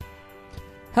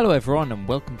Hello everyone and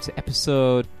welcome to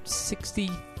episode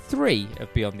 63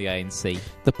 of Beyond the INC.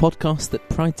 The podcast that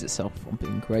prides itself on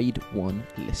being grade 1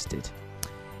 listed.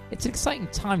 It's an exciting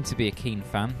time to be a Keane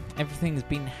fan. Everything's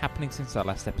been happening since our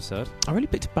last episode. I really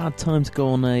picked a bad time to go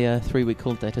on a 3-week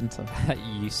holiday, didn't I?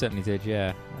 You certainly did,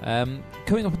 yeah.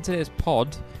 Coming up in today's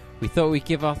pod, we thought we'd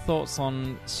give our thoughts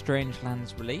on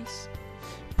Strangeland's release.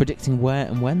 Predicting where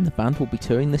and when the band will be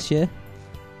touring this year.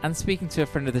 And speaking to a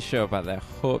friend of the show about their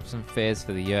hopes and fears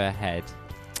for the year ahead.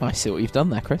 I see what you've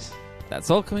done there, Chris. That's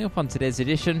all coming up on today's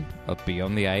edition of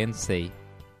Beyond the INC.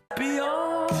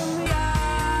 Beyond the INC.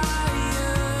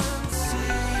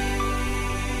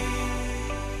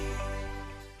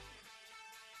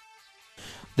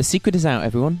 The secret is out,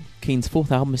 everyone. Keane's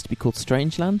fourth album is to be called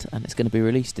Strangeland, and it's going to be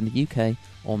released in the UK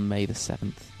on May the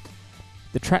 7th.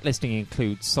 The track listing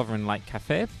includes Sovereign Light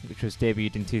Cafe, which was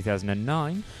debuted in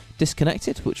 2009.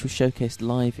 Disconnected, which was showcased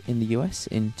live in the US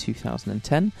in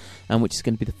 2010, and which is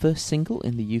going to be the first single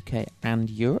in the UK and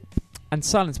Europe. And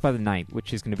Silence by the Night,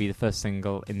 which is going to be the first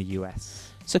single in the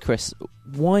US. So Chris,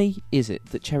 why is it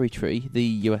that Cherry Tree, the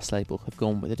US label, have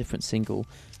gone with a different single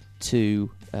to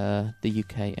the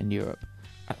UK and Europe?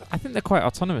 I think they're quite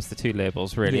autonomous, the two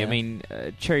labels, really. Yeah. I mean,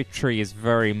 Cherry Tree is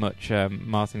very much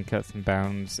Martin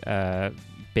Kurzenbaum's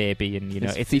baby, and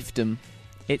It's fiefdom.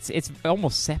 It's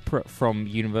almost separate from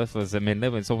Universal as a main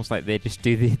label. It's almost like they just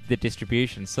do the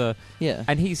distribution. So Yeah.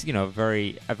 and he's a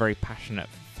very passionate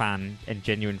fan and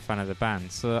genuine fan of the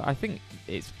band. So I think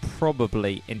it's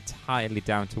probably entirely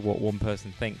down to what one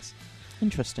person thinks,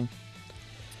 Interesting.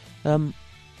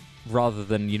 rather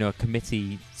than a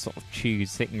committee sort of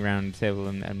sitting around the table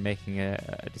and making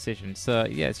a decision. So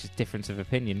yeah, it's just difference of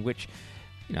opinion, which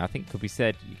I think could be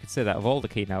said. You could say that of all the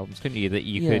Keane albums, couldn't you? That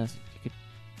you could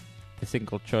the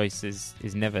single choice is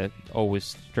never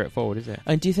always straightforward, is it?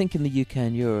 And do you think in the UK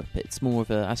and Europe it's more of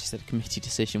a, as you said, a committee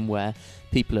decision where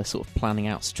people are sort of planning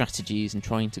out strategies and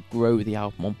trying to grow the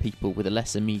album on people with a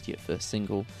less immediate first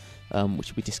single, which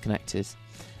will be Disconnected?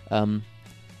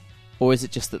 Or is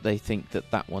it just that they think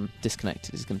that one,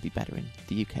 Disconnected, is going to be better in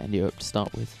the UK and Europe to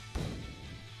start with?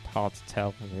 Hard to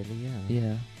tell, really.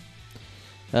 Yeah.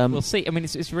 We'll see. I mean,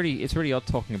 it's really odd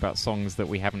talking about songs that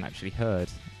we haven't actually heard.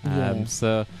 Yeah.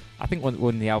 So I think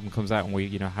when the album comes out and we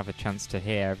have a chance to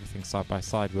hear everything side by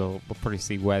side, we'll probably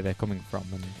see where they're coming from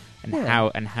and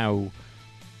how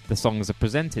the songs are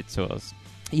presented to us.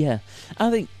 Yeah, I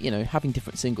think, having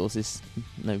different singles is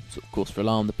no sort of cause for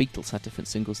alarm. The Beatles had different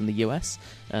singles in the US,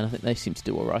 and I think they seemed to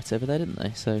do all right over there, didn't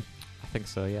they? So I think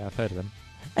so, yeah, I've heard of them.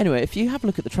 Anyway, if you have a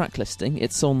look at the track listing,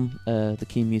 it's on the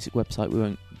Keane Music website. We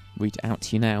won't read it out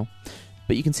to you now,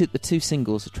 but you can see that the two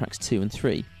singles are tracks 2 and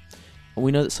 3. And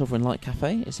we know that Sovereign Light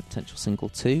Cafe is a potential single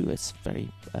too. It's very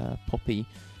poppy,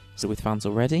 so with fans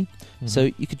already. Mm-hmm.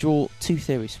 So you could draw two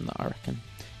theories from that, I reckon.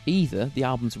 Either the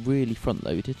album's really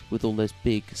front-loaded with all those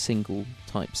big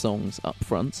single-type songs up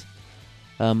front.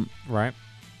 Right.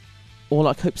 Or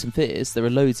like Hopes and Fears, there are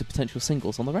loads of potential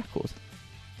singles on the record.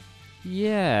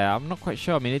 Yeah, I'm not quite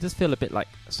sure. I mean, it does feel a bit like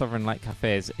Sovereign Light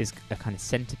Cafe is a kind of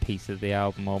centrepiece of the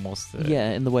album, almost.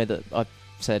 Yeah, in the way that I've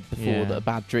said before, Yeah. that A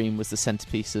Bad Dream was the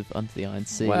centrepiece of Under the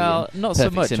INC. Well, not so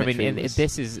Perfect much. I Symmetry mean, was-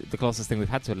 this is the closest thing we've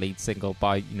had to a lead single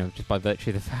by just by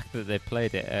virtue of the fact that they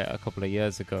played it a couple of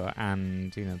years ago,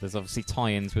 and there's obviously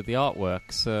tie-ins with the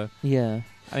artwork. So Yeah.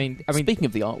 I mean, Speaking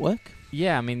of the artwork,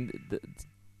 yeah, I mean,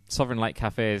 Sovereign Light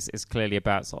Cafe is clearly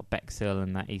about sort of Bexhill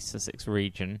and that East Sussex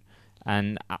region,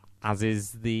 and as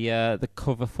is the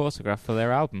cover photograph for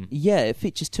their album. yeah, it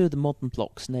features two of the modern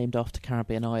blocks named after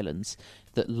Caribbean islands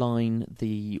that line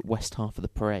the west half of the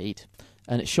parade,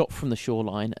 and it's shot from the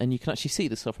shoreline, and you can actually see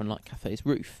the Sovereign Light Cafe's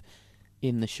roof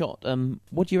in the shot.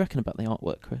 What do you reckon about the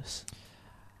artwork, Chris?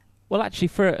 Well, actually,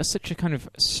 for such a kind of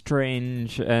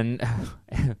strange and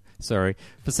for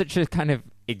such a kind of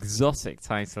exotic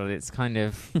title, it's kind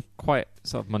of quite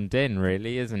sort of mundane,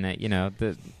 really, isn't it?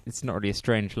 It's not really a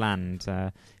strange land.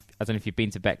 I don't know if you've been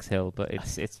to Bexhill, but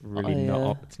it's really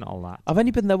not. It's not all that. I've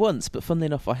only been there once, but funnily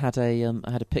enough, I had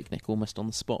a picnic almost on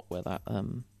the spot where that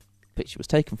picture was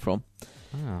taken from.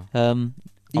 Oh. On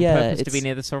Purpose to be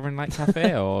near the Sovereign Light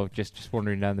Cafe, or just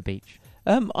wandering down the beach?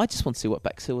 I just want to see what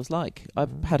Bexhill was like. I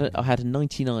had a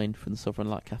 99 from the Sovereign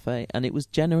Light Cafe, and it was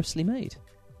generously made.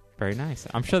 Very nice.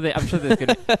 I'm sure they've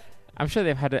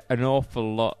had an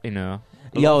awful lot, a lot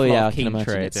I of can Keane imagine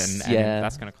trade, and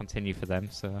that's going to continue for them.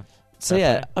 So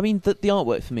yeah, I mean, the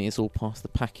artwork for me is all part of the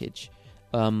package.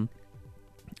 I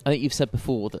think you've said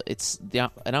before that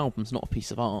an album's not a piece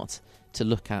of art to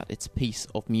look at; it's a piece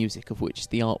of music of which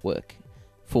the artwork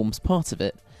forms part of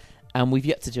it. And we've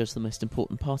yet to judge the most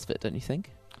important part of it, don't you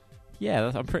think?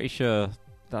 Yeah, I'm pretty sure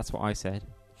that's what I said.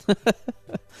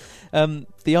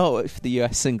 The artwork for the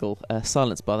US single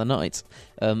 "Silence by the Night"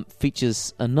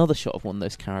 features another shot of one of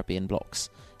those Caribbean blocks,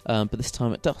 but this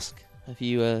time at dusk. Have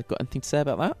you got anything to say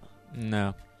about that?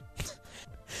 No.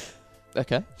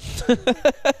 Okay.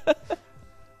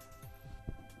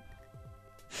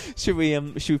 Should we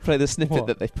play the snippet What?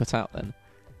 that they've put out then?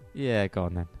 Yeah, go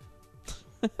on then.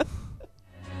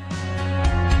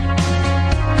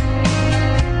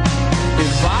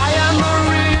 If I am a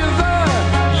river,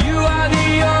 you are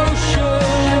the ocean.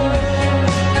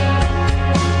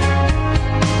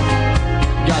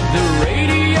 Got the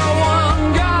radio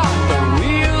on, got the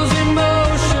wheels in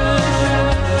motion.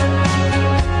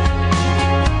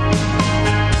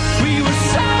 We were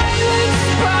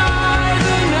silenced by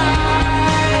the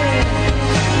night,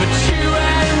 but you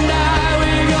and I,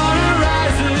 we're gonna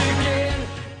rise again.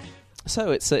 So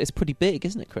it's pretty big,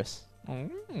 isn't it, Chris?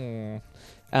 Mm.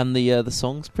 And the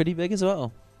song's pretty big as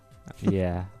well.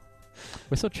 Yeah.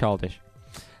 We're so childish.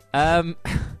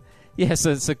 Yeah,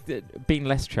 so being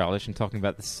less childish and talking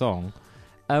about the song,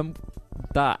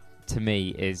 that to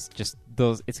me is just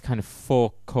those. It's a kind of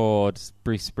 4-chord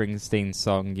Bruce Springsteen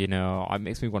song. You know, it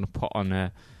makes me want to put on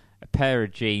a pair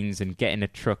of jeans and get in a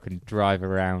truck and drive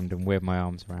around and wave my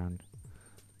arms around.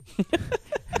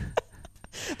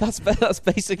 That's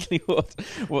basically what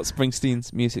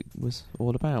Springsteen's music was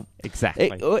all about.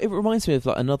 Exactly. It reminds me of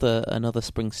like another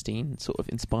Springsteen sort of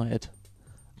inspired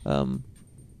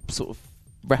sort of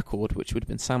record, which would have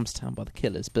been Sam's Town by the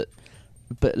Killers, but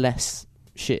less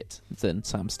shit than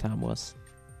Sam's Town was.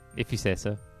 If you say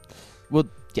so. Well,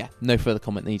 yeah, no further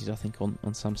comment needed, I think,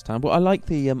 on Sam's Town. But I like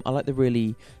the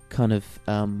really kind of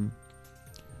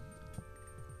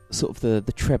sort of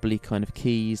the trebly kind of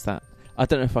keys that. I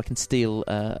don't know if I can steal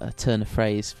a turn of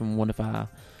phrase from one of our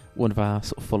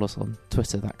sort of followers on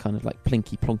Twitter. That kind of like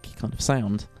plinky plonky kind of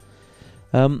sound.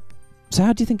 So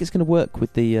how do you think it's going to work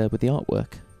with the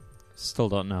artwork? Still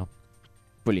don't know.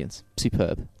 Brilliant,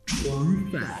 superb.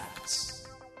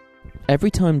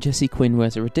 Every time Jessie Quinn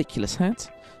wears a ridiculous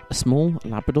hat, a small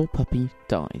Labrador puppy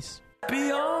dies.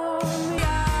 Beyond the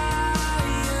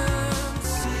iron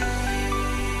sea.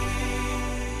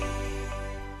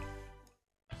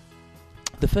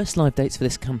 The first live dates for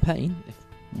this campaign, if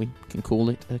we can call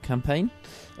it a campaign,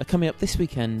 are coming up this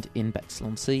weekend in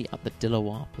Bexley-on-Sea at the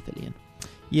Dillawa Pavilion.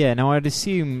 Yeah, now I'd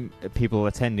assume people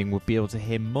attending would be able to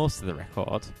hear most of the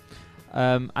record.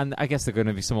 And I guess there are going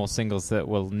to be some more singles that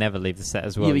will never leave the set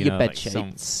as well. Yeah, you your know, bed like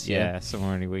shapes.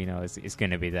 Somewhere Only We Know is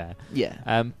going to be there.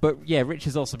 Yeah. But yeah, Rich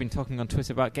has also been talking on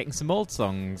Twitter about getting some old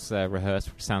songs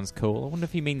rehearsed, which sounds cool. I wonder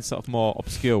if he means sort of more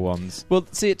obscure ones. Well,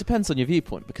 see, it depends on your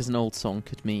viewpoint, because an old song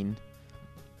could mean,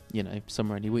 you know,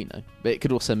 Somewhere Only We Know. But it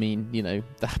could also mean, you know,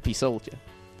 The Happy Soldier.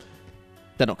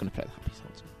 They're not going to play The Happy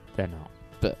Soldier. They're not.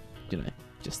 But, you know,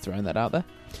 just throwing that out there.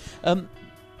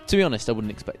 To be honest, I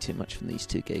wouldn't expect too much from these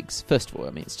two gigs. First of all,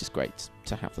 I mean, it's just great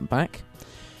to have them back.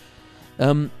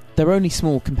 They're only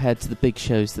small compared to the big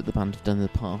shows that the band have done in the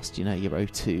past, you know, your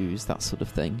O2s, that sort of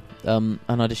thing. And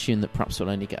I'd assume that perhaps we'll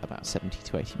only get about 70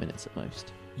 to 80 minutes at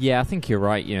most. Yeah, I think you're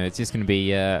right. You know, it's just going to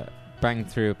be bang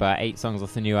through about 8 songs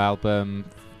off the new album,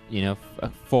 you know,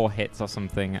 4 hits or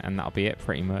something, and that'll be it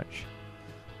pretty much.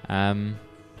 I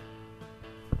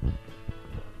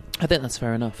think that's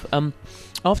fair enough.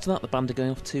 After that, the band are going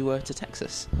off to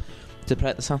Texas to play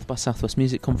at the South by Southwest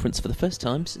Music Conference for the first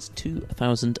time since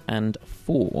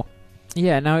 2004.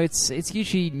 Yeah, now it's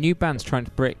usually new bands trying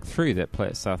to break through that play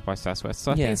at South by Southwest,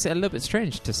 so I Yeah. think it's a little bit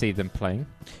strange to see them playing.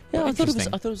 Yeah, I thought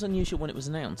it was unusual when it was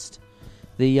announced.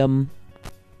 I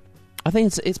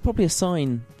think it's probably a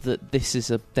sign that this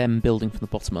is them building from the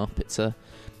bottom up. It's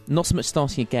not so much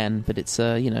starting again, but it's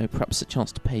perhaps a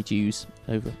chance to pay dues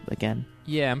over again.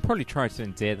 Yeah, and probably try to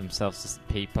endear themselves to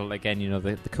people again. You know,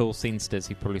 the cool scenesters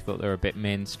who probably thought they were a bit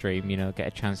mainstream. You know, get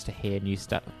a chance to hear new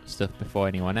stuff before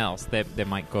anyone else. They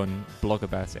might go and blog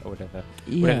about it or whatever.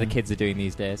 Yeah. Whatever the kids are doing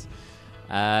these days.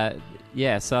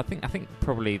 Yeah, so I think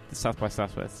probably the South by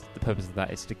Southwest, the purpose of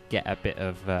that is to get a bit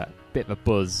of a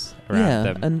buzz around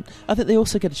them. And I think they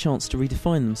also get a chance to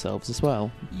redefine themselves as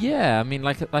well. Yeah, I mean,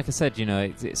 like I said, you know,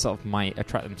 it sort of might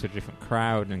attract them to a different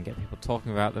crowd and get people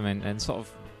talking about them and sort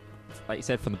of, like you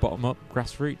said, from the bottom up,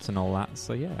 grassroots and all that.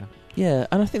 So yeah. Yeah,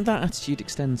 and I think that attitude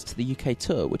extends to the UK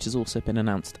tour, which has also been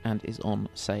announced and is on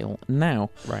sale now.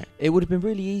 Right. It would have been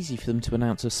really easy for them to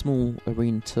announce a small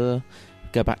arena tour,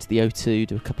 go back to the O2,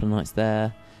 do a couple of nights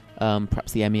there,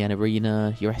 perhaps the MEN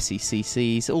Arena, your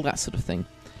SECCs, all that sort of thing.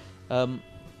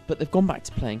 But they've gone back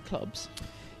to playing clubs.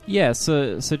 Yeah,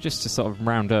 so just to sort of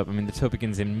round up, I mean, the tour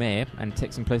begins in May and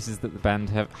takes some places that the band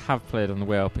have played on the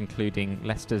way up, including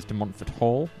Leicester's De Montfort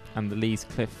Hall and the Lees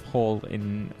Cliff Hall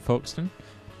in Folkestone.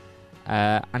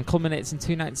 and culminates in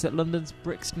 2 nights at London's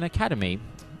Brixton Academy.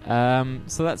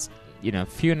 So that's,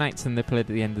 fewer nights than they played at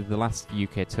the end of the last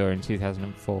UK tour in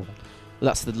 2004.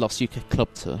 That's the Lost UK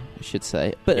Club Tour, I should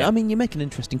say. But, Yeah. I mean, you make an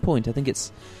interesting point. I think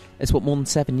it's more than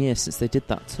 7 years since they did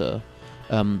that tour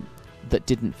that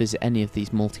didn't visit any of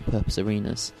these multi-purpose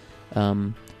arenas.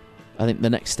 I think the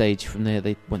next stage from there,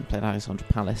 they went and played Alexandra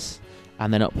Palace,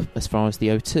 and then up as far as the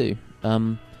O2.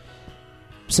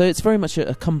 So it's very much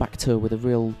a comeback tour with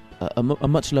a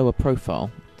much lower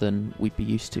profile than we'd be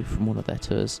used to from one of their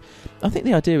tours. I think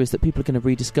the idea is that people are going to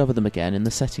rediscover them again in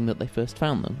the setting that they first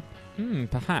found them.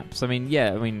 Perhaps. I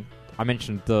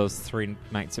mentioned those 3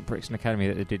 nights at Brixton Academy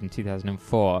that they did in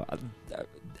 2004.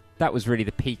 That was really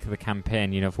the peak of the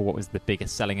campaign, for what was the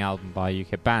biggest selling album by a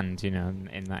UK band,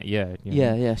 in that year.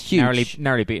 Yeah, huge.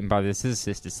 Narrowly beaten by the Scissor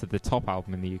Sisters to the top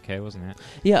album in the UK, wasn't it?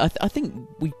 Yeah, I think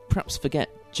we perhaps forget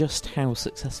just how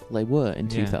successful they were in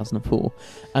 2004,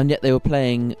 and yet they were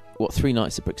playing 3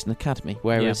 nights at Brixton Academy,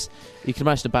 whereas you can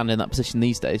imagine a band in that position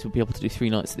these days would be able to do 3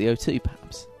 nights at the O2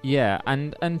 perhaps. Yeah,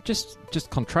 and just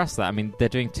contrast that. I mean, they're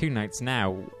doing 2 nights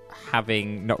now,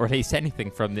 having not released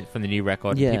anything from the new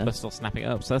record, and people are still snapping it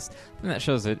up. So I think that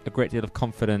shows a great deal of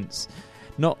confidence,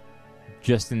 not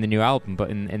just in the new album, but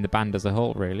in the band as a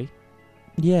whole, really.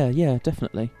 Yeah,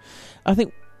 definitely. I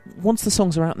think once the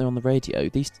songs are out there on the radio,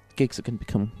 these gigs are going to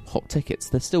become hot tickets.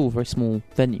 They're still very small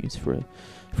venues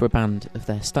for a band of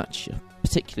their stature,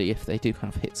 particularly if they do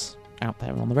have hits out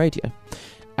there on the radio.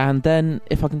 And then,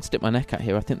 if I can stick my neck out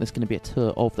here, I think there's going to be a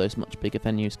tour of those much bigger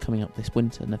venues coming up this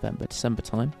winter, November, December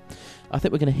time. I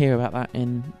think we're going to hear about that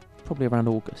in probably around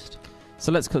August.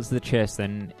 So let's cut to the chase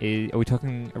then. Are we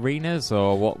talking arenas,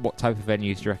 or what type of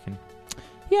venues do you reckon?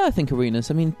 Yeah, I think arenas.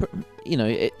 I mean,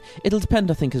 it'll depend,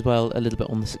 I think, as well, a little bit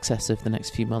on the success of the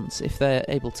next few months. If they're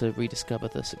able to rediscover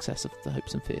the success of the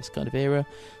Hopes and Fears kind of era,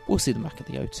 we'll see them back at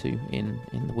the O2 in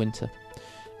the winter.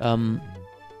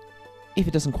 If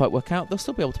it doesn't quite work out, they'll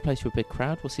still be able to play to a big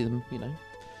crowd. We'll see them,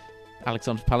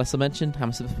 Alexandra Palace I mentioned,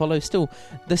 Hammersmith Apollo.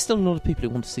 There's still a lot of people who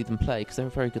want to see them play because they're a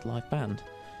very good live band.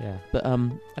 Yeah, but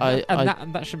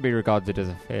that should be regarded as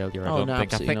a failure. I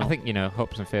think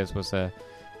Hopes and Fears was a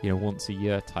once a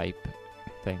year type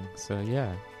thing. So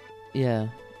yeah.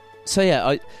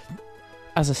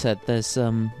 As I said, there's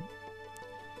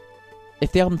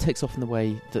if the album takes off in the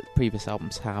way that previous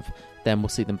albums have, then we'll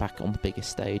see them back on the biggest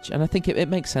stage. And I think it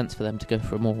makes sense for them to go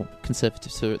for a more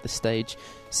conservative tour at this stage,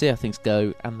 see how things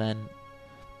go, and then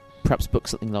perhaps book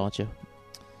something larger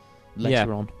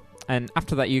later on. And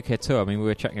after that UK tour, we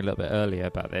were chatting a little bit earlier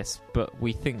about this, but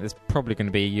we think there's probably going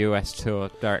to be a US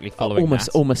tour directly following that.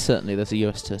 Almost certainly there's a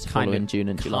US tour to follow in June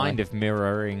and July. Kind of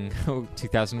mirroring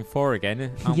 2004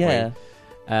 again, aren't we?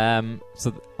 And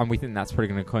we think that's probably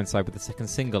going to coincide with the second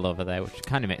single over there, which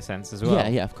kind of makes sense as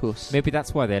well. Yeah, of course. Maybe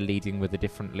that's why they're leading with a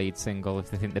different lead single,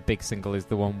 if they think the big single is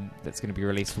the one that's going to be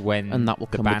released when and that will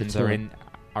the come bands with the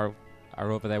tour.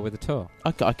 are over there with the tour.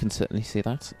 I can certainly see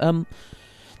that.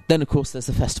 Then, of course, there's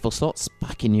the festival slots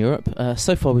back in Europe.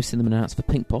 So far, we've seen them announced for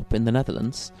Pinkpop in the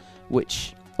Netherlands,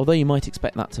 which, although you might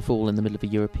expect that to fall in the middle of a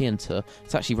European tour,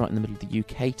 it's actually right in the middle of the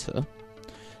UK tour.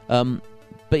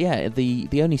 But yeah,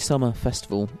 the only summer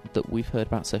festival that we've heard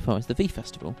about so far is the V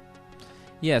Festival.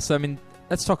 Yeah, so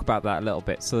let's talk about that a little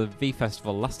bit. So the V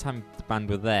Festival, last time the band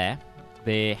were there,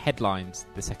 they headlined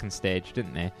the second stage,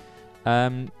 didn't they?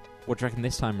 What do you reckon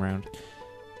this time around?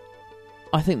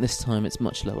 I think this time it's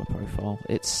much lower profile.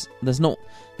 There's not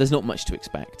much to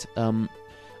expect. I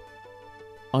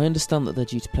understand that they're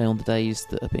due to play on the days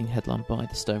that are being headlined by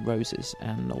the Stone Roses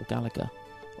and Noel Gallagher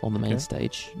on the main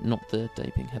stage, not the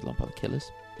day being headlined by the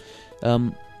Killers.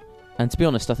 And to be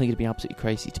honest, I think it'd be absolutely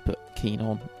crazy to put Keane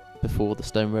on before the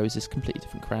Stone Roses, completely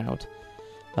different crowd.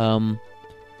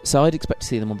 So I'd expect to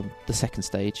see them on the second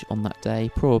stage on that day,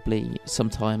 probably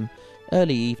sometime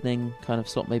early evening, kind of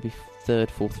slot, maybe third,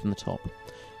 fourth from the top.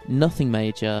 Nothing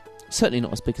major, certainly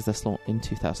not as big as their slot in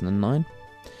 2009.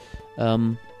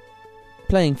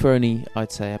 Playing for only,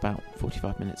 I'd say, about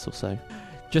 45 minutes or so.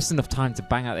 Just enough time to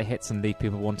bang out the hits and leave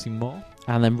people wanting more.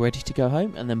 And then ready to go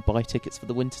home, and then buy tickets for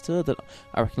the winter tour that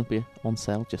I reckon will be on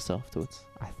sale just afterwards.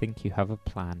 I think you have a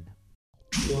plan.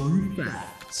 True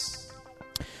facts.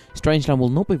 Strangeland will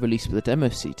not be released with a demo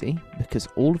CD because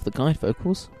all of the guide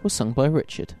vocals were sung by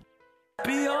Richard.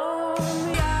 Beyond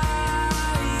the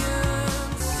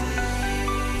iron sea.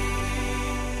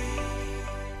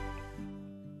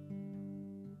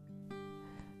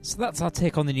 So that's our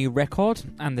take on the new record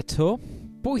and the tour.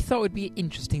 But we thought it would be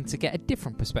interesting to get a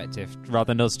different perspective rather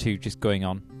than us two just going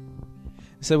on.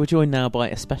 So we're joined now by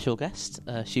a special guest.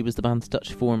 She was the band's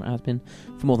Dutch Forum admin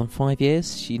for more than 5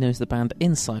 years. She knows the band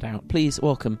inside out. Please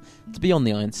welcome to Beyond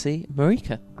the Iron Sea,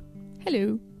 Marika.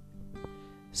 Hello.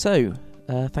 So,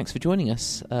 thanks for joining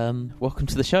us. Welcome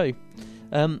to the show.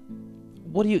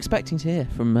 What are you expecting to hear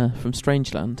from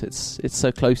Strangeland? It's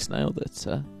so close now that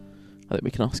I think we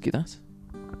can ask you that.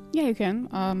 Yeah, you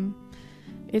can.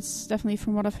 It's definitely,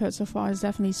 from what I've heard so far, it's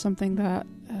definitely something that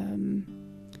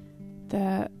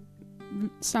that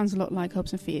sounds a lot like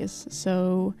Hopes and Fears.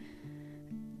 So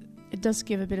it does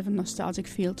give a bit of a nostalgic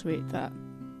feel to it. That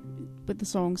with the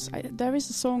songs, there is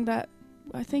a song that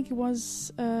I think it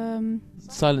was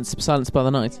Silence by the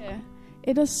Night. Yeah,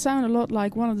 it does sound a lot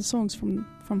like one of the songs from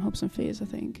Hopes and Fears, I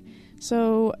think.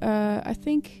 So I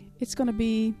think it's going to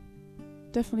be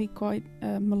definitely quite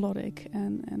melodic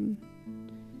and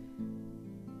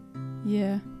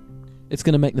yeah. It's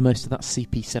going to make the most of that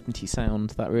CP70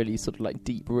 sound, that really sort of like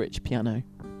deep, rich piano.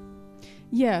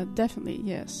 Yeah, definitely,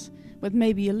 yes. With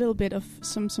maybe a little bit of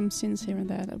some synths here and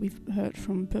there that we've heard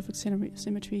from Perfect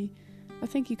Symmetry. I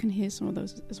think you can hear some of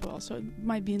those as well. So it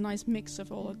might be a nice mix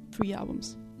of all 3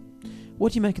 albums.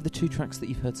 What do you make of the 2 tracks that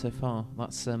you've heard so far?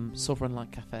 That's Sovereign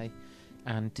Light Cafe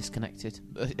and Disconnected,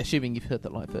 assuming you've heard the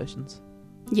live versions.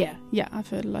 Yeah, I've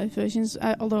heard live versions.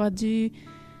 Although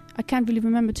I can't really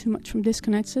remember too much from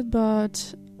Disconnected,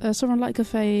 but Sovereign Light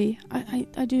Cafe,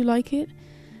 I do like it.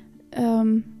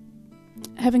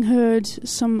 Having heard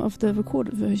some of the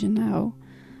recorded version now,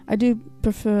 I do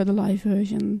prefer the live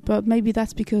version, but maybe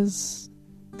that's because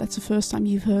that's the first time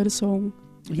you've heard a song.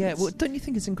 Yeah, well, don't you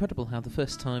think it's incredible how the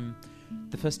first time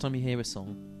you hear a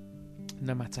song,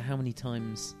 no matter how many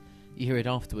times you hear it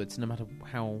afterwards, no matter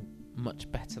how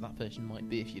much better that version might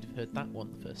be if you'd have heard that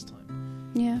one the first time.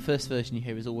 Yeah. The first version you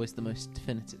hear is always the most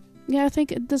definitive. Yeah, I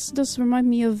think it does remind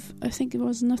me of, I think it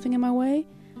was Nothing in My Way.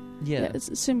 Yeah. It's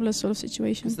a similar sort of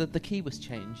situation. Because the key was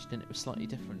changed and it was slightly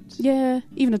different. Yeah,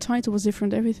 even the title was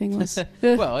different, everything was...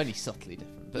 Well, only subtly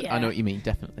different, but Yeah. I know what you mean,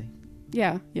 definitely.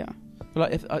 Yeah. Well,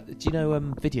 like, do you know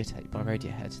Videotape by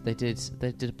Radiohead? They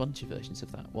did a bunch of versions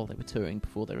of that while they were touring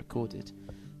before they recorded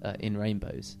In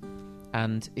Rainbows.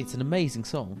 And it's an amazing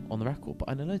song on the record, but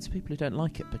I know loads of people who don't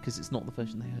like it because it's not the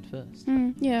version they heard first.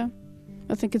 Yeah.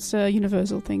 I think it's a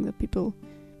universal thing that people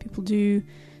do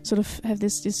sort of have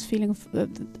this feeling of...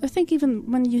 I think even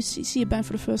when you see a band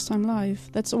for the first time live,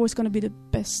 that's always going to be the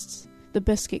best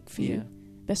gig for you.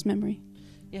 Best memory.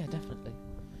 Yeah, definitely.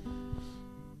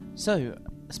 So,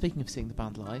 speaking of seeing the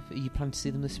band live, are you planning to see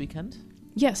them this weekend?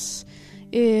 Yes.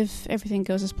 If everything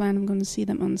goes as planned, I'm going to see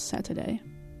them on Saturday.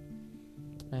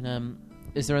 And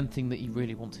is there anything that you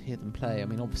really want to hear them play? I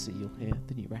mean, obviously you'll hear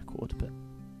the new record, but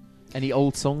any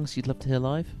old songs you'd love to hear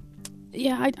live?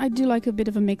 Yeah, I do like a bit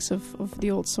of a mix of the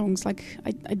old songs. Like,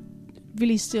 I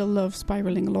really still love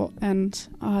Spiraling a lot, and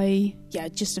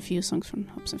just a few songs from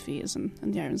Hopes and Fears and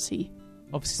the Iron Sea.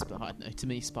 Obviously, I don't know, to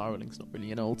me Spiraling's not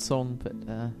really an old song, but...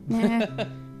 Yeah,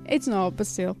 it's not, but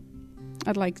still.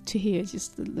 I'd like to hear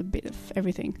just a bit of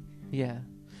everything. Yeah.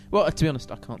 Well, to be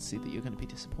honest, I can't see that you're going to be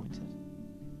disappointed.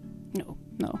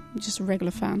 No, I'm just a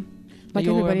regular fan, like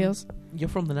everybody else. You're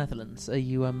from the Netherlands. Are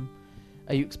you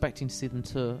expecting to see them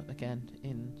tour again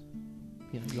in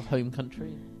your home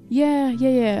country?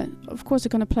 Yeah. Of course, they're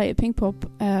going to play at Pink Pop,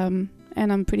 and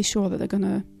I'm pretty sure that they're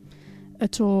going to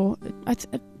tour. I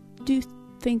do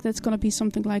think that's going to be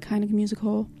something like Heineken Music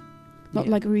Hall, not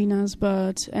like arenas,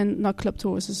 and not club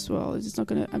tours as well. It's not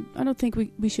going to. I don't think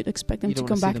we should expect them to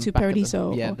come back to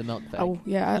Paradiso. The Melkweg. Oh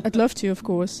yeah, I'd love to, of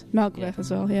course. Melkweg as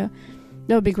well. Yeah,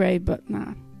 that would be great. But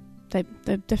nah, they're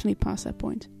definitely past that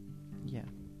point. Yeah.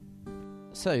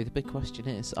 So the big question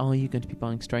is: are you going to be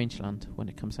buying Strangeland when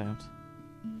it comes out?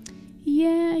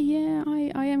 Yeah,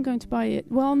 I am going to buy it.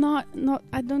 Well, not.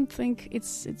 I don't think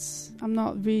it's. I'm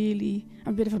not really.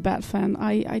 I'm a bit of a bad fan.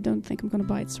 I don't think I'm going to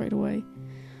buy it straight away.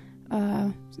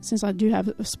 Since I do have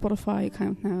a Spotify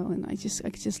account now, and I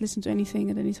can just listen to anything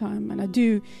at any time, and I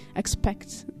do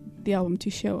expect the album to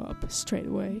show up straight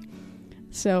away.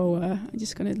 So I'm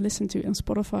just going to listen to it on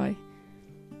Spotify.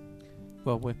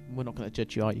 Well, we're not going to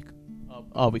judge you,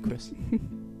 are we, Chris?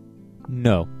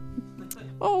 No.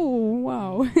 Oh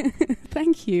wow!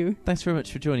 Thank you. Thanks very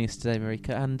much for joining us today,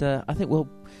 Marika. And I think we'll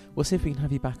see if we can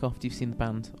have you back after you've seen the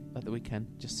band at the weekend,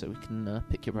 just so we can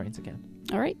pick your brains again.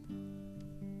 All right.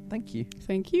 Thank you.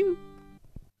 Thank you.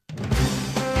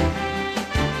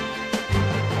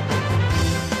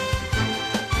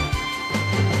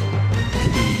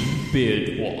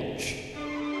 Beard Watch.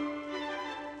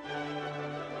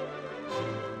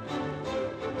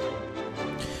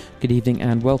 Good evening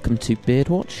and welcome to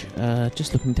Beardwatch.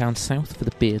 Just looking down south for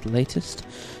the Beard latest,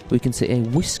 we can see a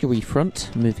whiskery front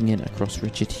moving in across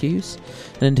Richard Hughes,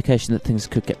 an indication that things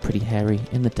could get pretty hairy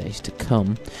in the days to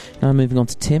come. Now moving on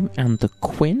to Tim and the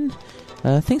Quinn.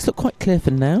 Things look quite clear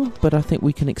for now, but I think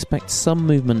we can expect some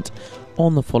movement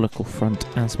on the follicle front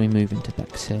as we move into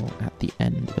Bexhill at the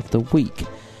end of the week.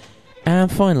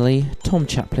 And finally, Tom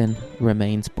Chaplin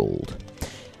remains bald.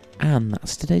 And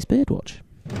that's today's Beardwatch.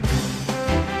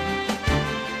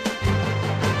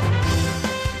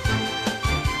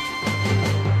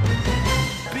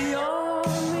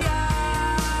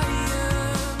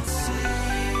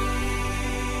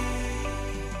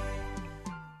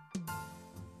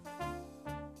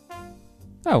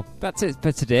 Oh, that's it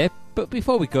for today. But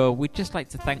before we go, we'd just like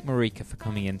to thank Marika for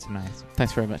coming in tonight.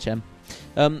 Thanks very much, Em.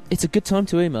 It's a good time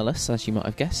to email us, as you might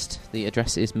have guessed. The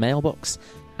address is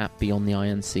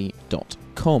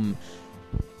mailbox@beyondtheinc.com.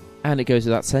 And it goes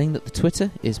without saying that the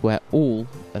Twitter is where all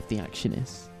of the action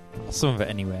is. Some of it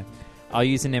anyway. Our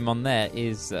username on there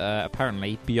is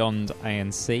apparently Beyond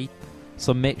INC,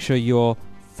 so make sure you're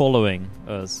following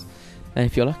us. And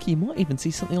if you're lucky, you might even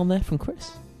see something on there from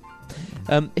Chris.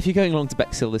 If you're going along to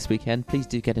Bexhill this weekend, please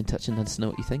do get in touch and let us know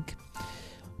what you think.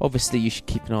 Obviously, you should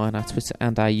keep an eye on our Twitter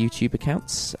and our YouTube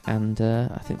accounts, and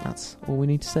I think that's all we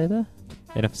need to say there.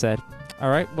 Enough said.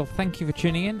 Alright, well, thank you for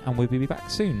tuning in, and we'll be back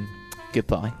soon.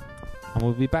 Goodbye. And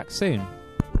we'll be back soon.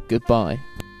 Goodbye.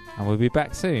 And we'll be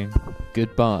back soon.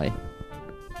 Goodbye.